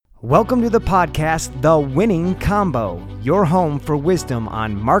Welcome to the podcast, The Winning Combo, your home for wisdom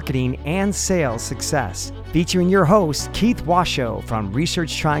on marketing and sales success. Featuring your host, Keith Washoe from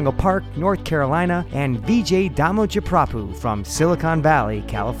Research Triangle Park, North Carolina, and Vijay Damojaprapu from Silicon Valley,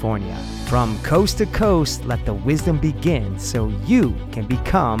 California. From coast to coast, let the wisdom begin so you can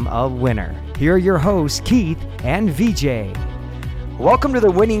become a winner. Here are your hosts, Keith and Vijay. Welcome to the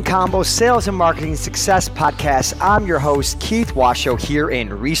Winning Combo Sales and Marketing Success Podcast. I'm your host, Keith Washoe, here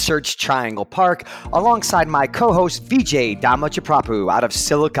in Research Triangle Park, alongside my co-host, Vijay Damojaprapu out of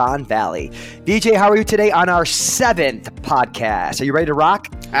Silicon Valley. Vijay, how are you today on our 7th podcast? Are you ready to rock?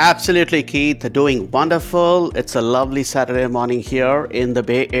 Absolutely, Keith. Doing wonderful. It's a lovely Saturday morning here in the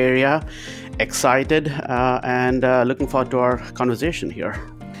Bay Area. Excited and looking forward to our conversation here.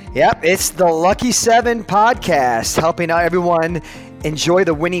 Yep, it's the Lucky 7 podcast, helping everyone enjoy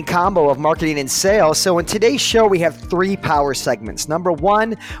the winning combo of marketing and sales. So in today's show, we have 3 power segments. Number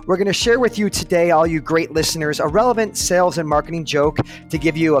 1, we're going to share with you today, all you great listeners, a relevant sales and marketing joke to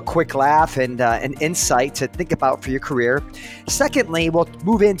give you a quick laugh and an insight to think about for your career. Secondly, we'll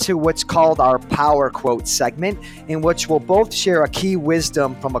move into what's called our power quote segment, in which we'll both share a key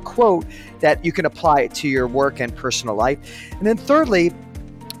wisdom from a quote that you can apply it to your work and personal life. And then thirdly,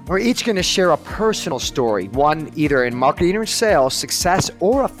 we're each going to share a personal story, one either in marketing or sales, success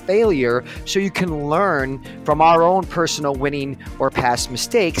or a failure, so you can learn from our own personal winning or past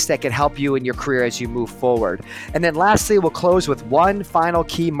mistakes that can help you in your career as you move forward. And then lastly, we'll close with one final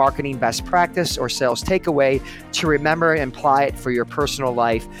key marketing best practice or sales takeaway to remember and apply it for your personal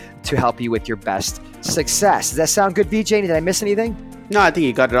life to help you with your best success. Does that sound good, Vijay? Did I miss anything? No, I think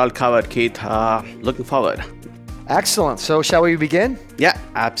you got it all covered, Keith. Looking forward. Excellent. So shall we begin? Yeah,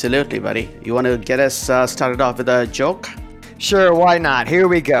 absolutely, buddy. You want to get us started off with a joke? Sure, why not? Here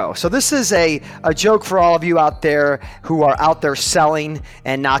we go. So this is a joke for all of you out there who are out there selling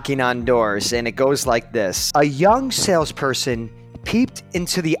and knocking on doors. And it goes like this. A young salesperson peeped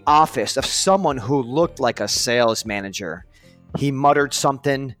into the office of someone who looked like a sales manager. He muttered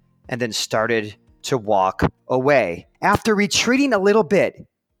something and then started to walk away. After retreating a little bit,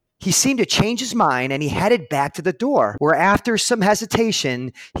 he seemed to change his mind and he headed back to the door, where after some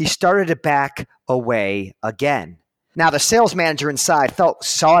hesitation, he started to back away again. Now, the sales manager inside felt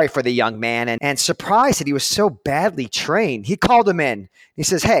sorry for the young man and surprised that he was so badly trained. He called him in. He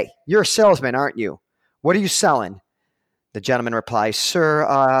says, "Hey, you're a salesman, aren't you? What are you selling?" The gentleman replies,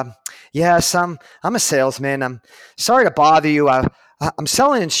 "Sir, yes, I'm a salesman. I'm sorry to bother you. I'm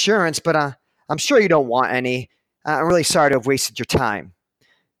selling insurance, but I'm sure you don't want any. I'm really sorry to have wasted your time."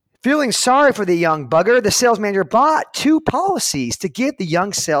 Feeling sorry for the young bugger, the sales manager bought 2 policies to give the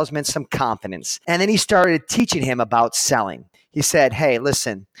young salesman some confidence. And then he started teaching him about selling. He said, "Hey,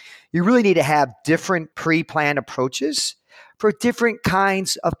 listen, you really need to have different pre-planned approaches for different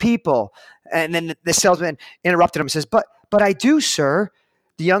kinds of people." And then the salesman interrupted him and says, But I do, sir."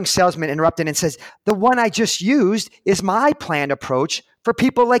 The young salesman interrupted and says, "The one I just used is my planned approach for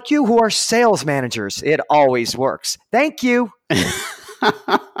people like you who are sales managers. It always works. Thank you."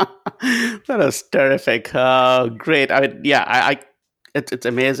 That was terrific. Great. I mean, yeah, it's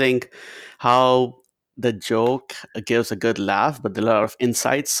amazing how the joke gives a good laugh, but a lot of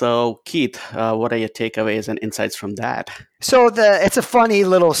insights. So, Keith, what are your takeaways and insights from that? So it's a funny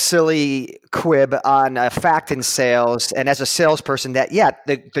little silly quib on a fact in sales. And as a salesperson,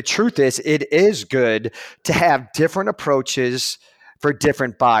 the truth is it is good to have different approaches for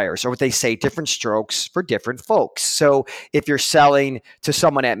different buyers, or what they say, different strokes for different folks. So if you're selling to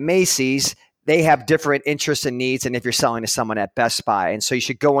someone at Macy's, they have different interests and needs than if you're selling to someone at Best Buy. And so you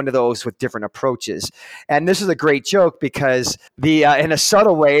should go into those with different approaches. And this is a great joke because in a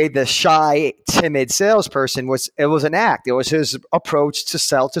subtle way, the shy, timid salesperson was an act. It was his approach to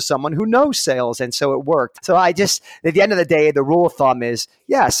sell to someone who knows sales. And so it worked. So at the end of the day, the rule of thumb is,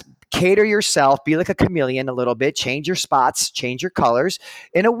 yes, cater yourself, be like a chameleon a little bit, change your spots, change your colors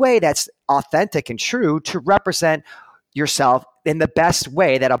in a way that's authentic and true to represent yourself in the best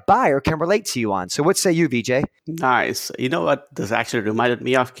way that a buyer can relate to you on. So what say you, Vijay? Nice. You know what this actually reminded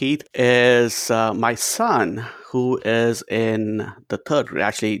me of, Keith, is my son, who is in the 3rd grade,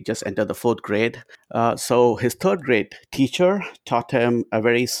 actually just entered the 4th grade. So his 3rd grade teacher taught him a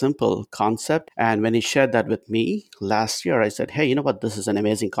very simple concept. And when he shared that with me last year, I said, "Hey, you know what? This is an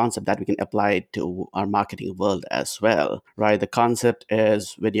amazing concept that we can apply to our marketing world as well," right? The concept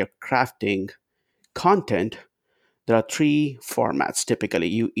is when you're crafting content, there are 3 formats typically.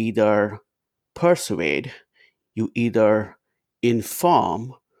 You either persuade, you either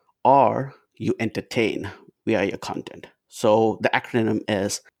inform, or you entertain via your content. So the acronym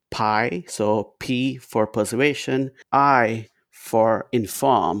is PIE. So P for persuasion, I for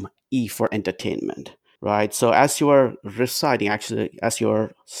inform, E for entertainment, right? So as you are reciting, actually, as you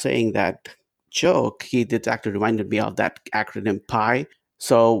are saying that joke, it actually reminded me of that acronym PI.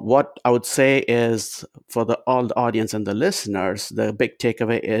 So what I would say is for all the audience and the listeners, the big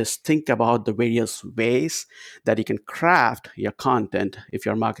takeaway is think about the various ways that you can craft your content if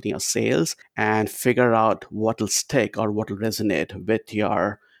you're marketing or sales and figure out what will stick or what will resonate with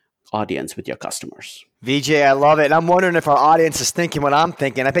your audience, with your customers. VJ, I love it. And I'm wondering if our audience is thinking what I'm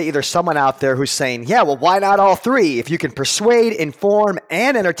thinking. I bet you there's someone out there who's saying, yeah, well, why not all three? If you can persuade, inform,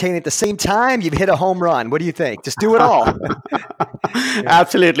 and entertain at the same time, you've hit a home run. What do you think? Just do it all.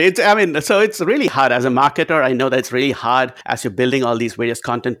 Absolutely. So it's really hard as a marketer. I know that it's really hard as you're building all these various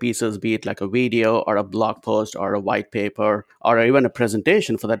content pieces, be it like a video or a blog post or a white paper or even a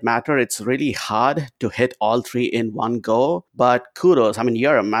presentation for that matter. It's really hard to hit all three in one go. But kudos.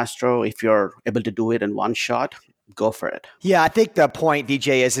 You're a maestro if you're able to do it in one shot. Go for it. Yeah, I think the point, VJ,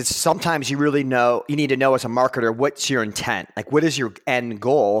 is it's sometimes you need to know as a marketer, what's your intent? Like, what is your end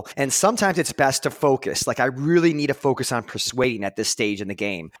goal? And sometimes it's best to focus. Like, I really need to focus on persuading at this stage in the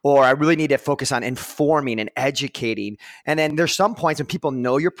game, or I really need to focus on informing and educating. And then there's some points when people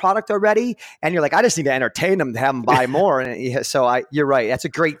know your product already, and you're like, I just need to entertain them to have them buy more. And you're right. That's a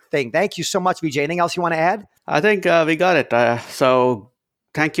great thing. Thank you so much, VJ. Anything else you want to add? I think we got it. So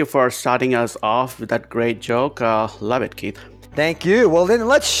thank you for starting us off with that great joke. Love it, Keith. Thank you. Well, then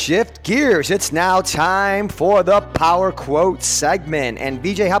let's shift gears. It's now time for the Power Quote segment. And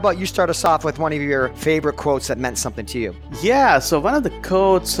VJ, how about you start us off with one of your favorite quotes that meant something to you? Yeah, so one of the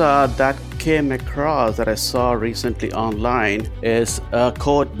quotes that came across that I saw recently online is a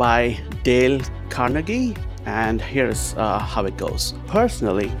quote by Dale Carnegie. And here's how it goes.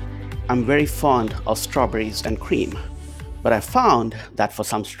 Personally, I'm very fond of strawberries and cream. But I found that for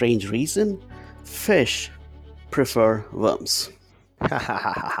some strange reason, fish prefer worms.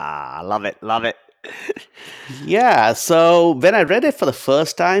 Love it. Love it. Yeah, so when I read it for the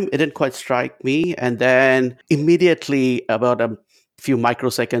first time, it didn't quite strike me. And then immediately, about a few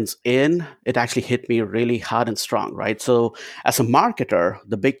microseconds in, it actually hit me really hard and strong, right? So as a marketer,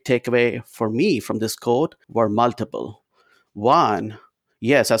 the big takeaway for me from this quote were multiple. One,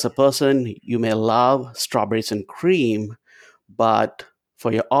 yes, as a person, you may love strawberries and cream, but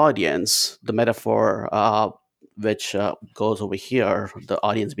for your audience, the metaphor which goes over here, the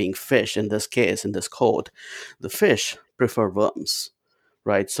audience being fish in this case, in this quote, the fish prefer worms,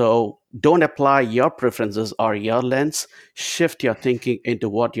 right? So don't apply your preferences or your lens. Shift your thinking into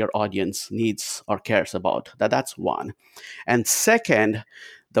what your audience needs or cares about. That's one. And second,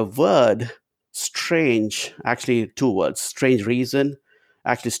 the word strange, actually two words, strange reason,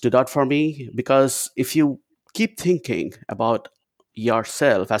 actually stood out for me because if you keep thinking about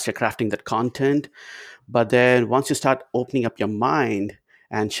yourself as you're crafting that content, but then once you start opening up your mind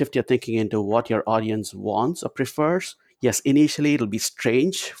and shift your thinking into what your audience wants or prefers, yes, initially it'll be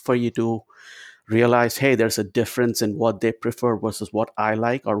strange for you to realize, hey, there's a difference in what they prefer versus what I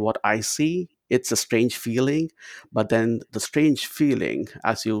like or what I see. It's a strange feeling, but then the strange feeling,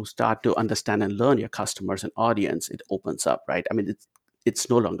 as you start to understand and learn your customers and audience, it opens up, right? It's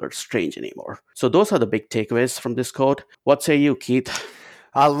no longer strange anymore. So those are the big takeaways from this quote. What say you, Keith?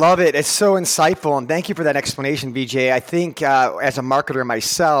 I love it. It's so insightful. And thank you for that explanation, VJ. I think as a marketer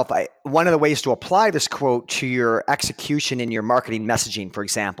myself, one of the ways to apply this quote to your execution in your marketing messaging, for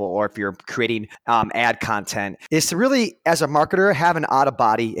example, or if you're creating ad content, is to really, as a marketer, have an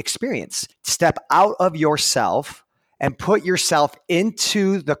out-of-body experience. Step out of yourself and put yourself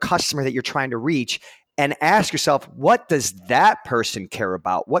into the customer that you're trying to reach and ask yourself, what does that person care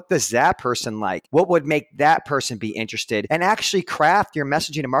about? What does that person like? What would make that person be interested? And actually craft your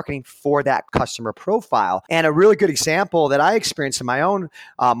messaging and marketing for that customer profile. And a really good example that I experienced in my own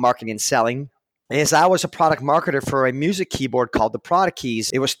marketing and selling is I was a product marketer for a music keyboard called the Product Keys.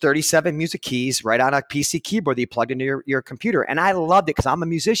 It was 37 music keys right on a PC keyboard that you plugged into your computer. And I loved it because I'm a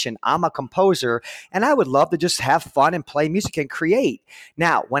musician, I'm a composer, and I would love to just have fun and play music and create.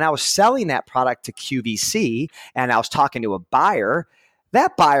 Now, when I was selling that product to QVC and I was talking to a buyer,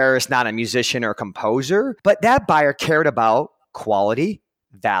 that buyer is not a musician or a composer, but that buyer cared about quality,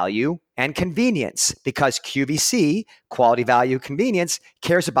 value, and convenience, because QVC, quality, value, convenience,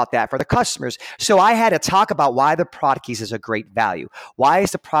 cares about that for the customers. So I had to talk about why the Product Keys is a great value. Why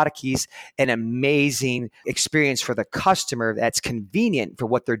is the Product Keys an amazing experience for the customer that's convenient for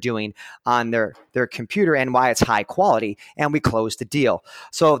what they're doing on their computer, and why it's high quality. And we closed the deal.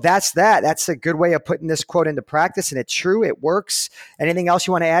 So that's that. That's a good way of putting this quote into practice, and it's true. It works. Anything else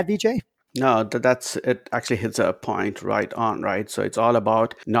you want to add, VJ? No, that's it. Actually hits a point right on, right? So it's all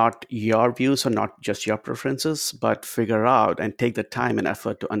about not your views or not just your preferences, but figure out and take the time and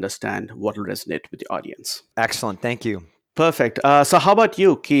effort to understand what will resonate with the audience. Excellent. Thank you. Perfect. So, how about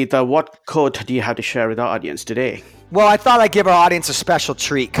you, Keith? What quote do you have to share with our audience today? Well, I thought I'd give our audience a special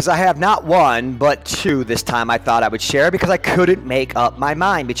treat because I have not one, but two this time I thought I would share because I couldn't make up my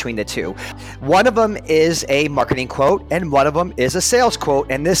mind between the two. One of them is a marketing quote and one of them is a sales quote,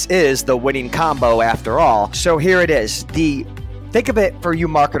 and this is the winning combo after all. So here it is. Think of it for you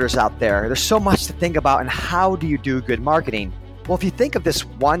marketers out there. There's so much to think about, and how do you do good marketing? Well, if you think of this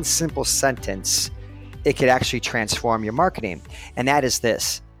one simple sentence, it could actually transform your marketing, and that is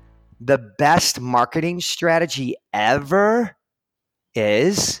this. The best marketing strategy ever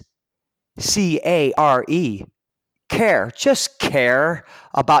is CARE. Care. Just care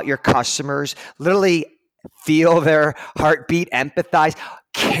about your customers. Literally feel their heartbeat, empathize,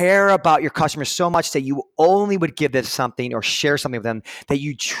 care about your customers so much that you only would give them something or share something with them that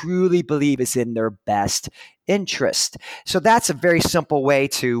you truly believe is in their best interest. So that's a very simple way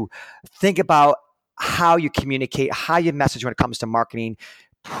to think about how you communicate, how you message when it comes to marketing.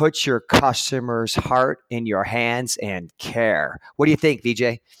 Put your customer's heart in your hands and care. What do you think,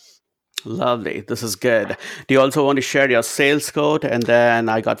 VJ? Lovely. This is good. Do you also want to share your sales quote? And then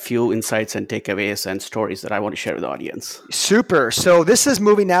I got few insights and takeaways and stories that I want to share with the audience. Super. So this is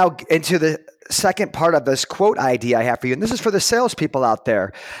moving now into the second part of this quote idea I have for you. And this is for the salespeople out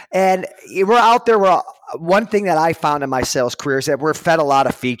there. And we're out there. One thing that I found in my sales career is that we're fed a lot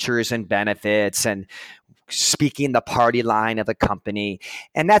of features and benefits and speaking the party line of the company.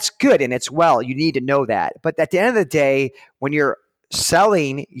 And that's good and it's well. You need to know that. But at the end of the day, when you're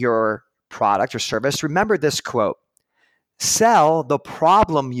selling your product or service, remember this quote: sell the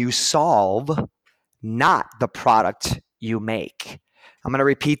problem you solve, not the product you make. I'm going to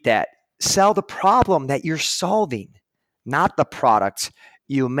repeat that. Sell the problem that you're solving, not the product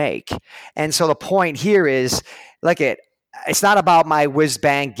you make. And so the point here is, it's not about my whiz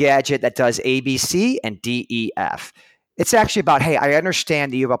bang gadget that does A, B, C, and D, E, F. It's actually about, hey, I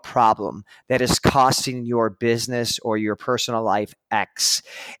understand that you have a problem that is costing your business or your personal life X,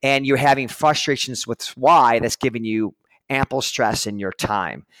 and you're having frustrations with Y that's giving you ample stress in your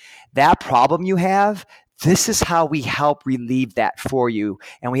time. That problem you have, this is how we help relieve that for you,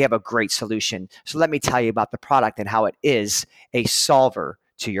 and we have a great solution. So let me tell you about the product and how it is a solver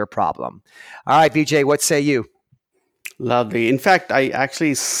to your problem. All right, VJ, what say you? Lovely. In fact, I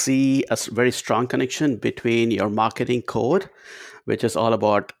actually see a very strong connection between your marketing code, which is all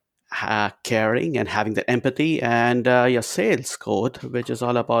about caring and having the empathy, and your sales code, which is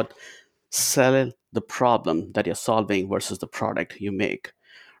all about selling the problem that you're solving versus the product you make.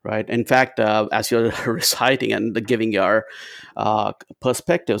 Right. In fact, as you're reciting and giving your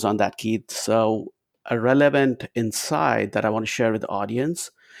perspectives on that, Keith, so a relevant insight that I want to share with the audience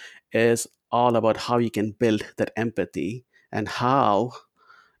is all about how you can build that empathy and how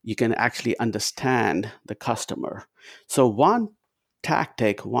you can actually understand the customer. So one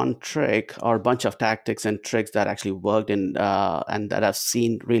tactic, one trick, or a bunch of tactics and tricks that actually worked in and that I've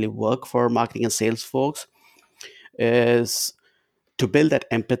seen really work for marketing and sales folks is to build that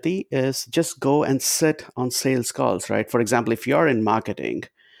empathy is just go and sit on sales calls, right? For example, if you're in marketing,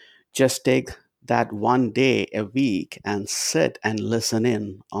 just take that one day a week and sit and listen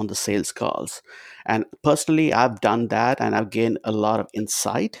in on the sales calls. And personally, I've done that and I've gained a lot of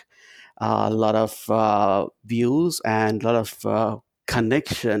insight, a lot of views, and a lot of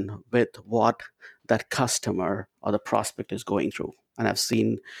connection with what that customer or the prospect is going through. And I've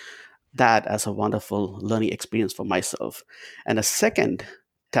seen that as a wonderful learning experience for myself. And a second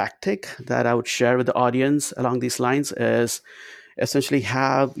tactic that I would share with the audience along these lines is essentially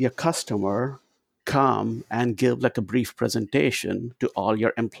have your customer come and give like a brief presentation to all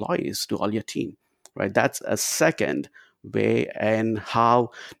your employees, to all your team, right? That's a second way, and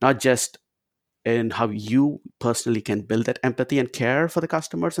how not just in how you personally can build that empathy and care for the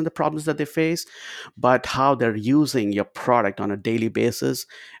customers and the problems that they face, but how they're using your product on a daily basis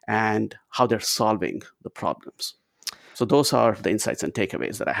and how they're solving the problems. So those are the insights and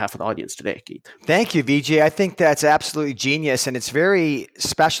takeaways that I have for the audience today, Keith. Thank you, VJ. I think that's absolutely genius. And it's very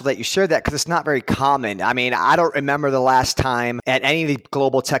special that you shared that because it's not very common. I mean, I don't remember the last time at any of the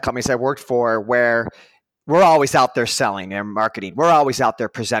global tech companies I worked for where we're always out there selling and marketing. We're always out there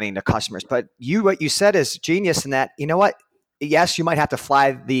presenting to customers. But what you said is genius in that, you know what? Yes, you might have to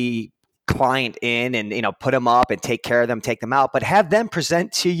fly the client in and put them up and take care of them, take them out, but have them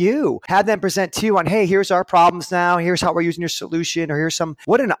present to you on, hey, here's our problems now, here's how we're using your solution, or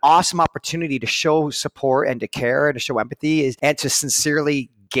what an awesome opportunity to show support and to care and to show empathy and to sincerely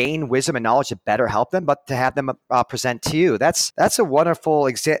gain wisdom and knowledge to better help them, but to have them present to you. That's a wonderful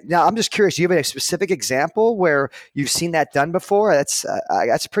example. Now, I'm just curious. Do you have a specific example where you've seen that done before? That's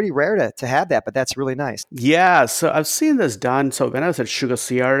pretty rare to have that, but that's really nice. Yeah, so I've seen this done. So when I was at Sugar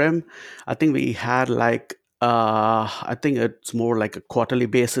CRM, I think we had I think it's more like a quarterly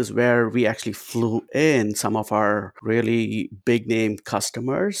basis where we actually flew in some of our really big name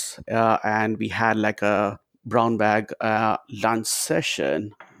customers, and we had like a brown bag lunch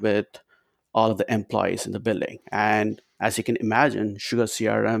session with all of the employees in the building. And as you can imagine, Sugar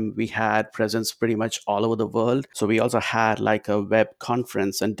CRM, we had presence pretty much all over the world. So we also had like a web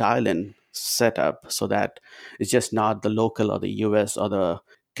conference and dial-in setup so that it's just not the local or the US or the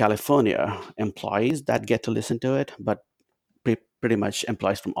California employees that get to listen to it, but pretty much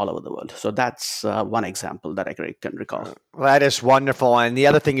employees from all over the world. So that's one example that I can recall. Well, that is wonderful. And the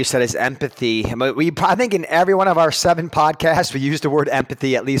other thing you said is empathy. I think in every one of our 7 podcasts, we use the word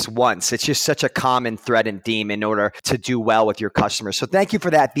empathy at least once. It's just such a common thread and theme in order to do well with your customers. So thank you for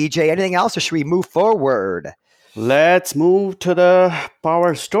that, BJ. Anything else, or should we move forward? Let's move to the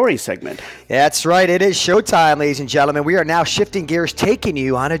Power Story segment. That's right. It is showtime, ladies and gentlemen. We are now shifting gears, taking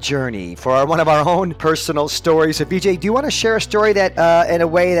you on a journey for one of our own personal stories. So, BJ, do you want to share a story that, in a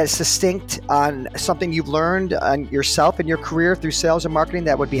way that's distinct on something you've learned on yourself in your career through sales and marketing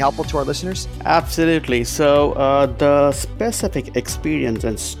that would be helpful to our listeners? Absolutely. So, the specific experience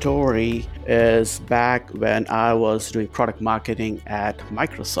and story is back when I was doing product marketing at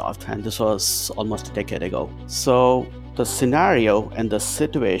Microsoft, and this was almost a decade ago. So the scenario and the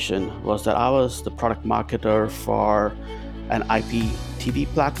situation was that I was the product marketer for an IPTV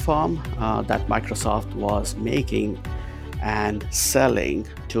platform that Microsoft was making and selling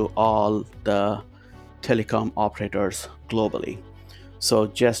to all the telecom operators globally. So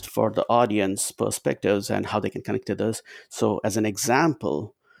just for the audience perspectives and how they can connect to this. So as an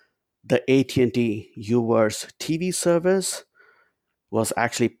example, the AT&T UVerse TV service was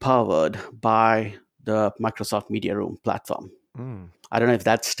actually powered by the Microsoft Media Room platform. I don't know if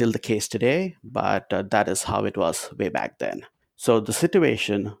that's still the case today, but that is how it was way back then. So the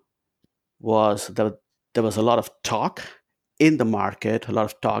situation was that there was a lot of talk in the market, a lot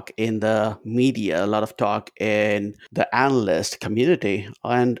of talk in the media, a lot of talk in the analyst community,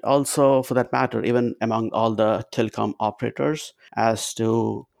 and also, for that matter, even among all the telecom operators as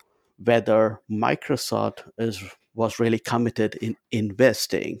to whether Microsoft was really committed in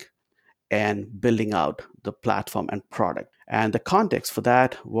investing and building out the platform and product. And the context for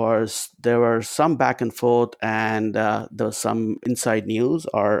that was there were some back and forth, and there was some inside news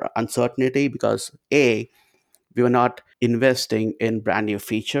or uncertainty because A, we were not investing in brand new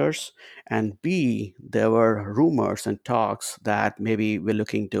features, and B, there were rumors and talks that maybe we're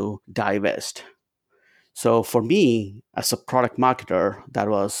looking to divest. So for me, as a product marketer, that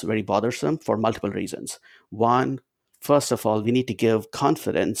was very bothersome for multiple reasons. One, first of all, we need to give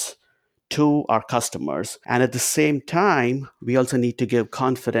confidence to our customers. And at the same time, we also need to give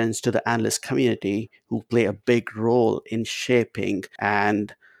confidence to the analyst community who play a big role in shaping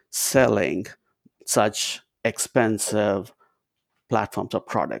and selling such expensive platforms or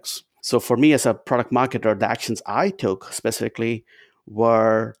products. So for me as a product marketer, the actions I took specifically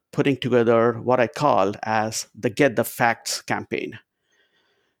were putting together what I called as the Get the Facts campaign.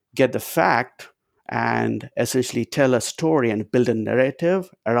 Get the fact and essentially tell a story and build a narrative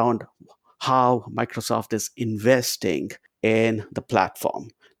around how Microsoft is investing in the platform,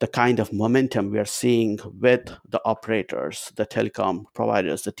 the kind of momentum we are seeing with the operators, the telecom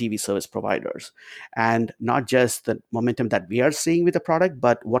providers, the TV service providers, and not just the momentum that we are seeing with the product,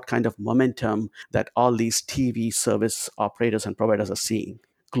 but what kind of momentum that all these TV service operators and providers are seeing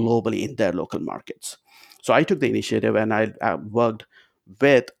globally in their local markets. So I took the initiative and I worked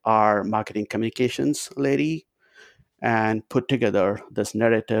with our marketing communications lady and put together this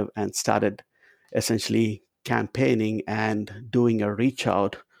narrative and started essentially campaigning and doing a reach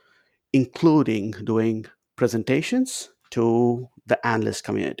out, including doing presentations to the analyst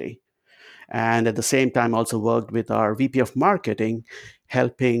community. And at the same time, also worked with our VP of marketing,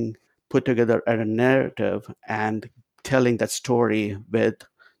 helping put together a narrative and telling that story with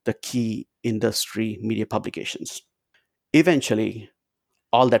the key industry media publications. Eventually,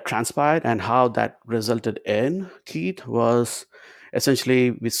 all that transpired and how that resulted in, Keith, was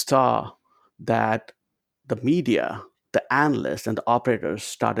essentially we saw that the media, the analysts, and the operators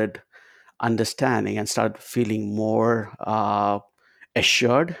started understanding and started feeling more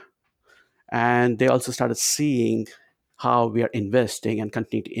assured. And they also started seeing how we are investing and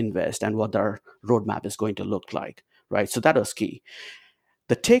continue to invest and what our roadmap is going to look like, right? So that was key.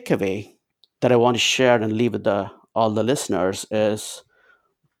 The takeaway that I want to share and leave with all the listeners is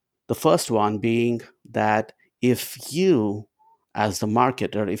The first one being that if you, as the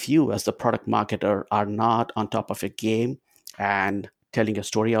marketer, if you, as the product marketer, are not on top of your game and telling a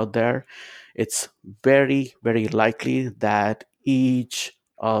story out there, it's very, very likely that each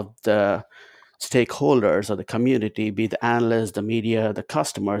of the stakeholders or the community, be the analysts, the media, the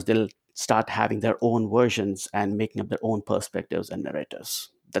customers, they'll start having their own versions and making up their own perspectives and narratives.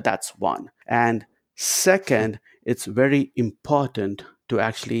 That's one. And second, it's very important to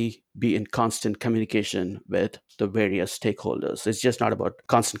actually be in constant communication with the various stakeholders. It's just not about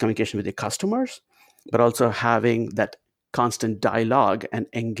constant communication with the customers, but also having that constant dialogue and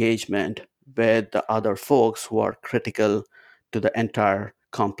engagement with the other folks who are critical to the entire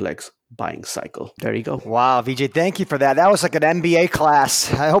complex buying cycle. There you go. Wow, Vijay, thank you for that. That was like an MBA class.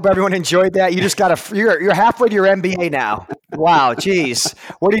 I hope everyone enjoyed that. You just you're halfway to your MBA now. Wow, geez.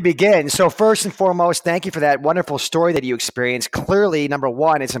 Where do you begin? So first and foremost, thank you for that wonderful story that you experienced. Clearly, number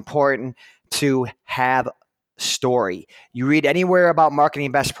one, it's important to have story. You read anywhere about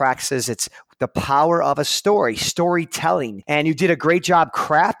marketing best practices, it's the power of a story, storytelling. And you did a great job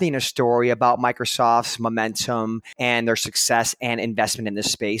crafting a story about Microsoft's momentum and their success and investment in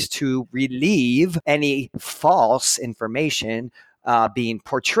this space to relieve any false information being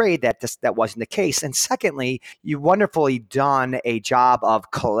portrayed that wasn't the case. And secondly, you wonderfully done a job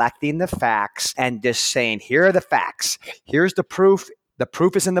of collecting the facts and just saying, here are the facts. Here's the proof. The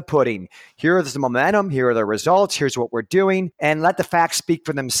proof is in the pudding. Here is the momentum. Here are the results. Here's what we're doing. And let the facts speak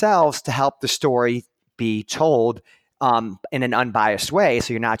for themselves to help the story be told in an unbiased way.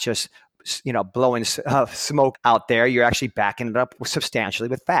 So you're not just blowing smoke out there. You're actually backing it up substantially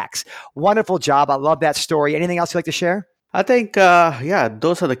with facts. Wonderful job. I love that story. Anything else you'd like to share? I think,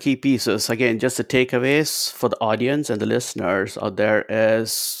 those are the key pieces. Again, just the takeaways for the audience and the listeners out there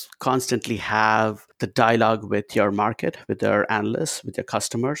is constantly have the dialogue with your market, with your analysts, with your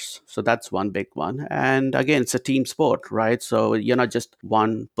customers. So that's one big one. And again, it's a team sport, right? So you're not just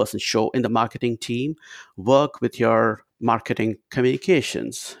one person show in the marketing team. Work with your marketing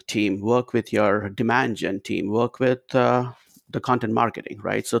communications team, work with your demand gen team, work with the content marketing,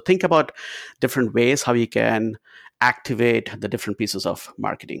 right? So think about different ways how you can activate the different pieces of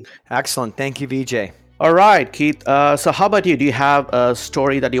marketing. Excellent. Thank you, Vijay. All right, Keith. So how about you? Do you have a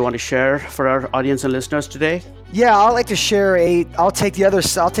story that you want to share for our audience and listeners today? Yeah, I'd like to share I'll take the other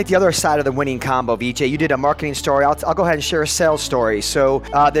side of the winning combo, Vijay. You did a marketing story. I'll go ahead and share a sales story. So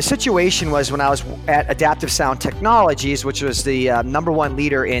the situation was when I was at Adaptive Sound Technologies, which was the number one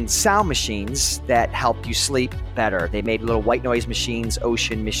leader in sound machines that help you sleep better. They made little white noise machines,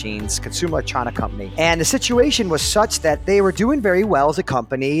 Ocean machines, consumer electronic company. And the situation was such that they were doing very well as a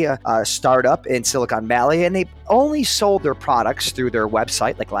company, a startup in Silicon Valley, and they only sold their products through their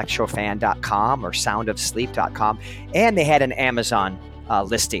website like electrofan.com or soundofsleep.com. And they had an Amazon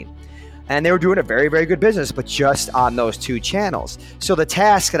listing. And they were doing a very, very good business, but just on those two channels. So the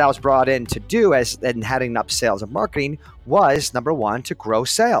task that I was brought in to do in heading up sales and marketing was, number one, to grow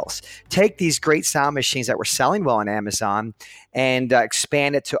sales. Take these great sound machines that were selling well on Amazon and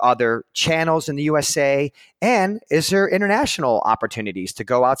expand it to other channels in the USA. And is there international opportunities to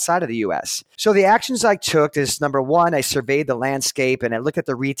go outside of the US? So the actions I took is, number one, I surveyed the landscape and I looked at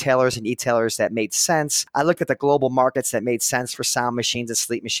the retailers and e-tailers that made sense. I looked at the global markets that made sense for sound machines and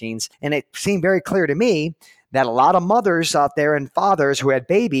sleep machines. And it seemed very clear to me that a lot of mothers out there and fathers who had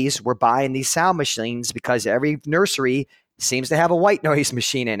babies were buying these sound machines because every nursery seems to have a white noise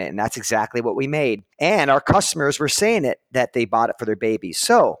machine in it. And that's exactly what we made. And our customers were saying that they bought it for their babies.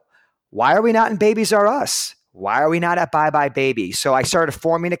 So why are we not in Babies R Us? Why are we not at Buy Buy Baby? So I started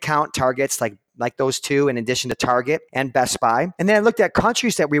forming account targets like those two, in addition to Target and Best Buy. And then I looked at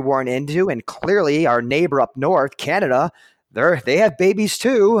countries that we weren't into. And clearly our neighbor up north, Canada, they have babies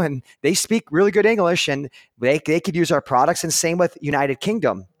too, and they speak really good English, and they could use our products, and same with United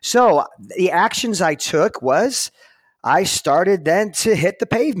Kingdom. So the actions I took was I started then to hit the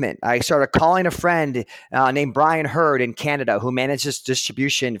pavement. I started calling a friend named Brian Hurd in Canada who manages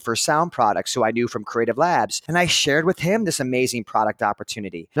distribution for sound products, who I knew from Creative Labs. And I shared with him this amazing product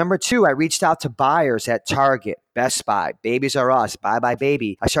opportunity. Number two, I reached out to buyers at Target, Best Buy, Babies R Us, Buy Buy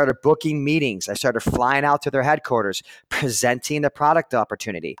Baby. I started booking meetings. I started flying out to their headquarters, presenting the product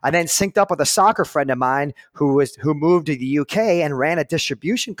opportunity. I then synced up with a soccer friend of mine who moved to the UK and ran a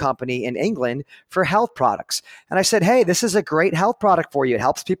distribution company in England for health products. And I said, hey, this is a great health product for you. It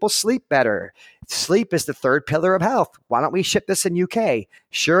helps people sleep better. sleep is the third pillar of health. Why don't we ship this in UK?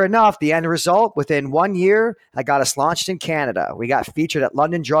 Sure enough, the end result, within 1 year, I got us launched in Canada. We got featured at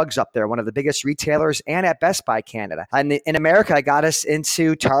London Drugs up there, one of the biggest retailers, and at Best Buy Canada. And in America, I got us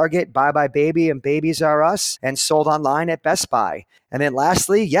into Target, Bye Bye Baby, and Babies R Us, and sold online at Best Buy. And then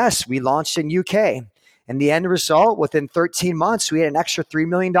lastly, yes, we launched in UK. And the end result, within 13 months, we had an extra $3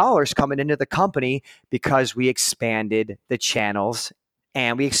 million coming into the company because we expanded the channels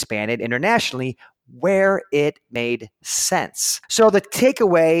and we expanded internationally where it made sense. So the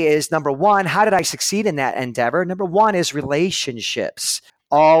takeaway is, number one, how did I succeed in that endeavor? Number one is relationships.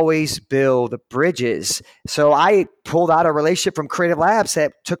 Always build bridges. So I pulled out a relationship from Creative Labs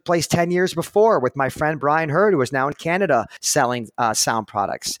that took place 10 years before with my friend Brian Hurd, who is now in Canada selling sound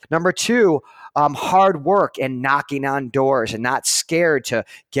products. Number two, hard work and knocking on doors and not scared to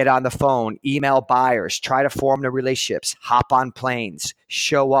get on the phone, email buyers, try to form the relationships, hop on planes,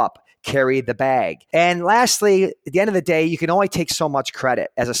 show up, carry the bag. And lastly, at the end of the day, you can only take so much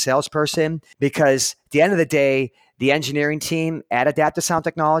credit as a salesperson because at the end of the day, the engineering team at Adaptive Sound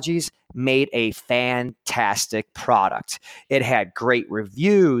Technologies made a fantastic product. It had great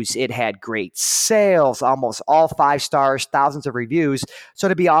reviews. It had great sales, almost all 5 stars, thousands of reviews. So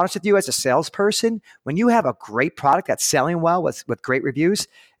to be honest with you, as a salesperson, when you have a great product that's selling well with great reviews,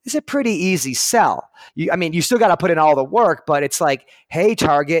 it's a pretty easy sell. You still got to put in all the work, but it's like, hey,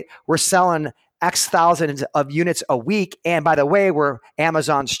 Target, we're selling X thousands of units a week. And by the way, we're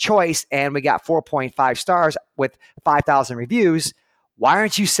Amazon's choice and we got 4.5 stars with 5,000 reviews. Why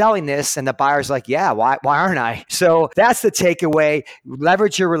aren't you selling this? And the buyer's like, yeah, why aren't I? So that's the takeaway.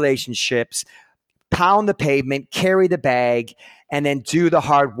 Leverage your relationships, pound the pavement, carry the bag, and then do the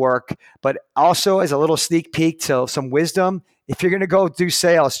hard work. But also, as a little sneak peek to some wisdom, if you're going to go do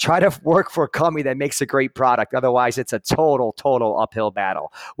sales, try to work for a company that makes a great product. Otherwise, it's a total uphill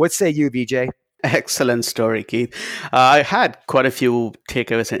battle. What say you, VJ? Excellent story, Keith. I had quite a few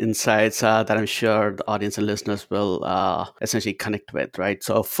takeaways and insights that I'm sure the audience and listeners will essentially connect with, right?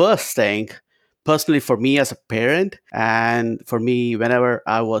 So, first thing, personally, for me as a parent, and for me, whenever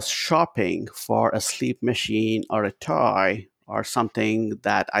I was shopping for a sleep machine or a toy or something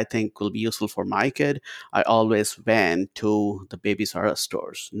that I think will be useful for my kid, I always went to the Babies R Us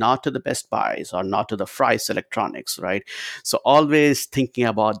stores, not to the Best Buys or not to the Fry's Electronics, right? So always thinking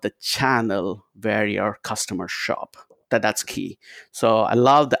about the channel where your customers shop. That's key. So I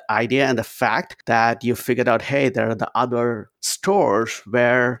love the idea and the fact that you figured out, hey, there are the other stores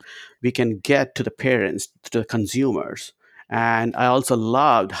where we can get to the parents, to the consumers. And I also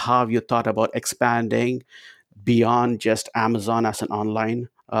loved how you thought about expanding beyond just Amazon as an online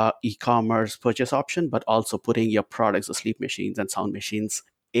e-commerce purchase option, but also putting your products, the sleep machines and sound machines,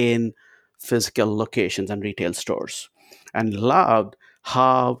 in physical locations and retail stores. And loved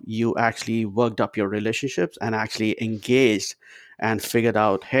how you actually worked up your relationships and actually engaged and figured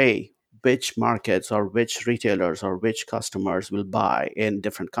out, hey, which markets or which retailers or which customers will buy in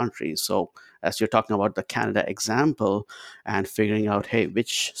different countries. So as you're talking about the Canada example and figuring out, hey,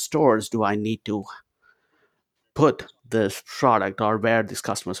 which stores do I need to put this product or where these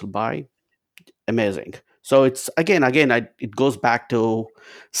customers will buy, amazing. So it's it goes back to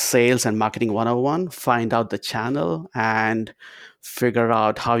sales and marketing 101. Find out the channel and figure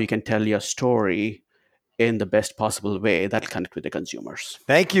out how you can tell your story in the best possible way that'll connect with the consumers.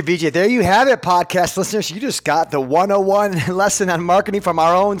 Thank you, VJ. There you have it, podcast listeners. You just got the 101 lesson on marketing from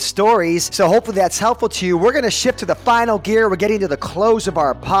our own stories. So hopefully that's helpful to you. We're going to shift to the final gear. We're getting to the close of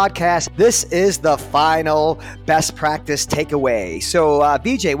our podcast. This is the final best practice takeaway. So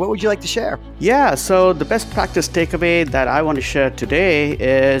VJ, what would you like to share? Yeah, so the best practice takeaway that I want to share today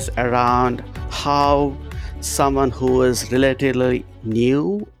is around how someone who is relatively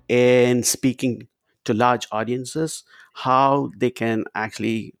new in speaking to large audiences, how they can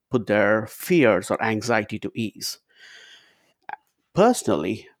actually put their fears or anxiety to ease.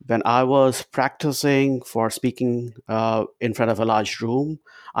 Personally, when I was practicing for speaking in front of a large room,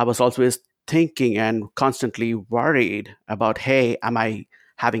 I was always thinking and constantly worried about, hey, am I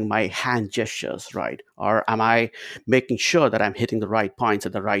having my hand gestures right? Or am I making sure that I'm hitting the right points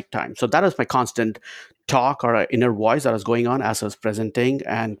at the right time? So that was my constant talk or inner voice that was going on as I was presenting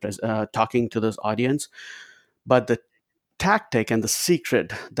and talking to this audience. But the tactic and the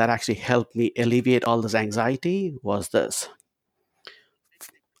secret that actually helped me alleviate all this anxiety was this.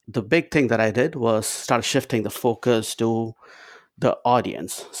 The big thing that I did was start shifting the focus to the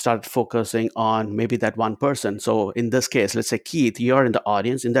audience, start focusing on maybe that one person. So in this case, let's say Keith, you're in the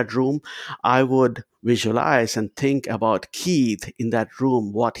audience in that room. I would visualize and think about Keith in that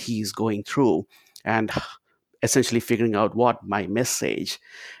room, what he's going through, and essentially figuring out what my message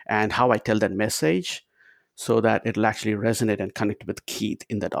and how I tell that message so that it'll actually resonate and connect with Keith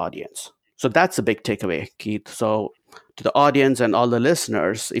in that audience. So that's a big takeaway, Keith. So to the audience and all the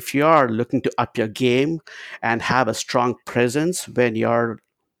listeners, if you are looking to up your game and have a strong presence when you're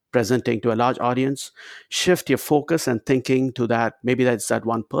presenting to a large audience, shift your focus and thinking to that. Maybe that's that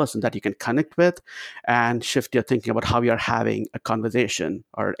one person that you can connect with, and shift your thinking about how you're having a conversation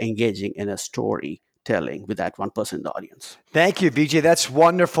or engaging in a storytelling with that one person in the audience. Thank you, BJ. That's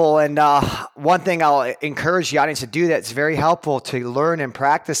wonderful. And one thing I'll encourage the audience to do that's very helpful to learn and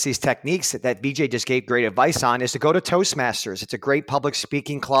practice these techniques that BJ just gave great advice on is to go to Toastmasters. It's a great public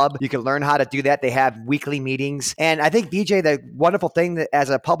speaking club. You can learn how to do that. They have weekly meetings. And I think, BJ, the wonderful thing that as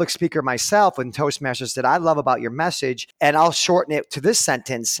a public speaker myself in Toastmasters that I love about your message, and I'll shorten it to this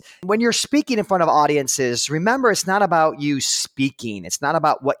sentence, when you're speaking in front of audiences, remember it's not about you speaking. It's not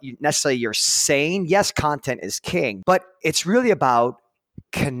about what you necessarily you're saying. Yes, content is king, but it's really about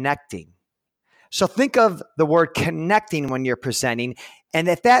connecting. So think of the word connecting when you're presenting. And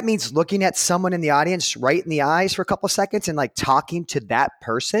if that means looking at someone in the audience right in the eyes for a couple of seconds and like talking to that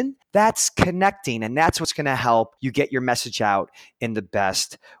person, that's connecting. And that's what's going to help you get your message out in the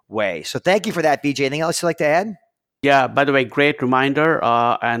best way. So thank you for that, BJ. Anything else you'd like to add? Yeah, by the way, great reminder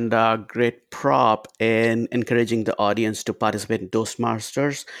and great prop in encouraging the audience to participate in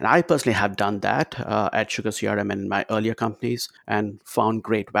Toastmasters. And I personally have done that at Sugar CRM and my earlier companies and found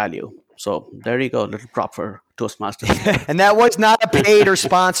great value. So there you go, a little prop for Toastmasters. And that was not a paid or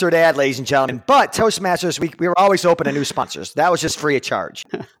sponsored ad, ladies and gentlemen. But Toastmasters, we were always open to new sponsors. That was just free of charge.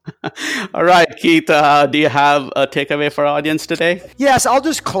 All right, Keith, do you have a takeaway for our audience today? Yes, I'll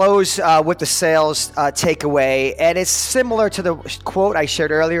just close with the sales takeaway. And it's similar to the quote I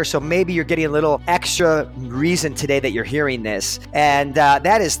shared earlier. So maybe you're getting a little extra reason today that you're hearing this. And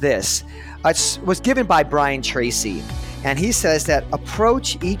that is this. It was given by Brian Tracy. And he says that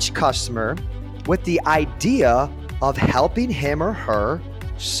approach each customer with the idea of helping him or her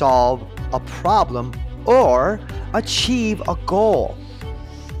solve a problem or achieve a goal,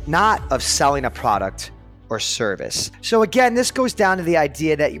 not of selling a product or service. So again, this goes down to the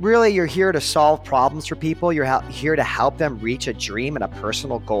idea that really you're here to solve problems for people. You're here to help them reach a dream and a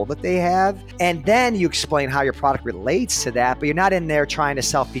personal goal that they have. And then you explain how your product relates to that, but you're not in there trying to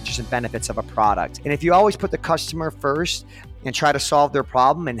sell features and benefits of a product. And if you always put the customer first and try to solve their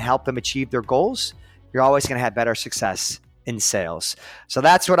problem and help them achieve their goals, you're always going to have better success in sales. So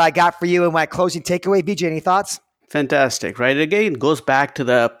that's what I got for you in my closing takeaway. BJ, any thoughts? Fantastic, right? Again, it goes back to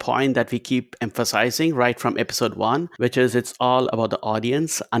the point that we keep emphasizing right from episode 1, which is it's all about the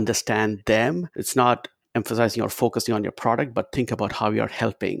audience, understand them. It's not emphasizing or focusing on your product, but think about how you're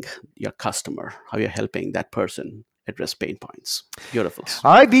helping your customer, how you're helping that person address pain points. Beautiful.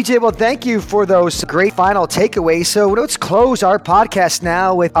 All right, BJ. Well, thank you for those great final takeaways. So let's close our podcast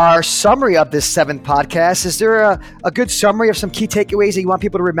now with our summary of this 7th podcast. Is there a good summary of some key takeaways that you want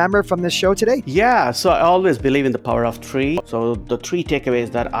people to remember from this show today? Yeah. So I always believe in the power of 3. So the 3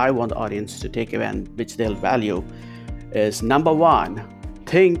 takeaways that I want the audience to take away and which they'll value is number 1,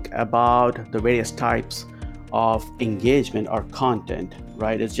 think about the various types of engagement or content,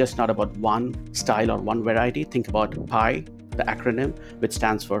 right? It's just not about one style or one variety. Think about PIE, the acronym, which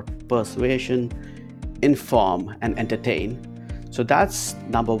stands for persuasion, inform, and entertain. So that's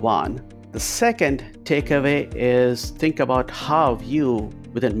number 1. The second takeaway is think about how you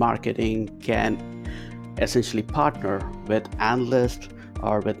within marketing can essentially partner with analysts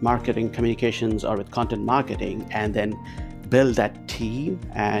or with marketing communications or with content marketing, and then build that team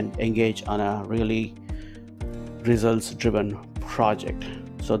and engage on a really results-driven project.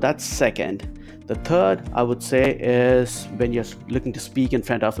 So that's second. The third, I would say, is when you're looking to speak in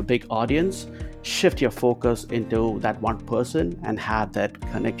front of a big audience, shift your focus into that one person and have that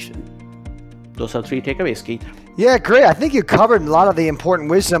connection. Those are 3 takeaways, Keith. Yeah, great. I think you covered a lot of the important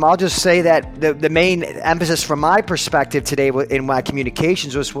wisdom. I'll just say that the main emphasis from my perspective today in my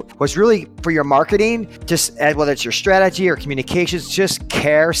communications was really for your marketing, just whether it's your strategy or communications, just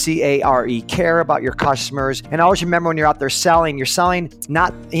care, C-A-R-E, care about your customers. And always remember when you're out there selling, you're selling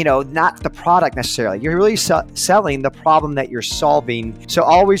not the product necessarily. You're really selling the problem that you're solving. So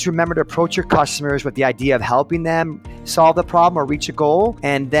always remember to approach your customers with the idea of helping them solve the problem or reach a goal,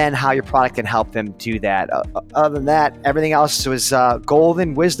 and then how your product can help them do that. Other than that, everything else was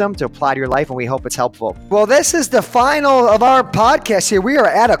golden wisdom to apply to your life, and we hope it's helpful. Well, this is the final of our podcast here. We are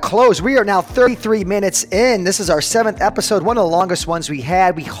at a close. We are now 33 minutes in. This is our 7th episode, one of the longest ones we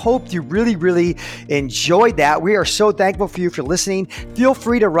had. We hope you really, really enjoyed that. We are so thankful for you for listening. Feel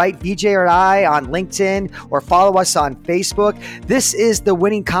free to write BJ or I on LinkedIn or follow us on Facebook. This is the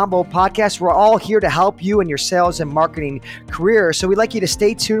Winning Combo Podcast. We're all here to help you in your sales and marketing career. So we'd like you to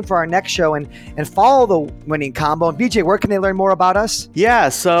stay tuned for our next show and follow the Winning Combo. And BJ, where can they learn more about us? Yeah,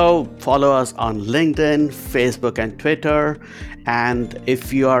 so follow us on LinkedIn, Facebook, and Twitter. And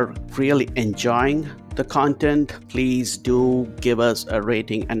if you are really enjoying the content, please do give us a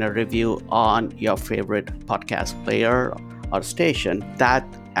rating and a review on your favorite podcast player or station. That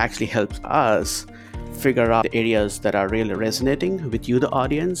actually helps us figure out the areas that are really resonating with you, the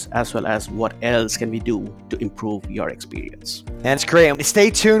audience, as well as what else can we do to improve your experience. And it's great.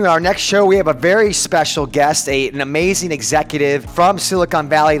 Stay tuned. Our next show, we have a very special guest, an amazing executive from Silicon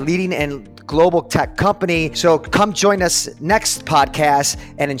Valley, leading in global tech company. So come join us next podcast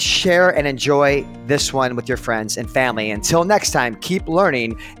and share and enjoy this one with your friends and family. Until next time, keep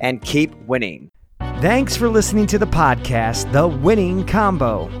learning and keep winning. Thanks for listening to the podcast, The Winning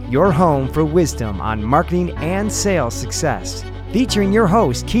Combo, your home for wisdom on marketing and sales success. Featuring your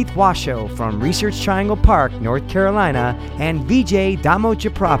host, Keith Washoe from Research Triangle Park, North Carolina, and Vijay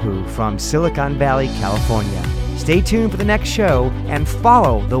Damojaprabhu from Silicon Valley, California. Stay tuned for the next show and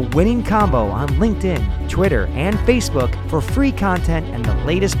follow The Winning Combo on LinkedIn, Twitter, and Facebook for free content and the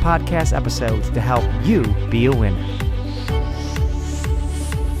latest podcast episodes to help you be a winner.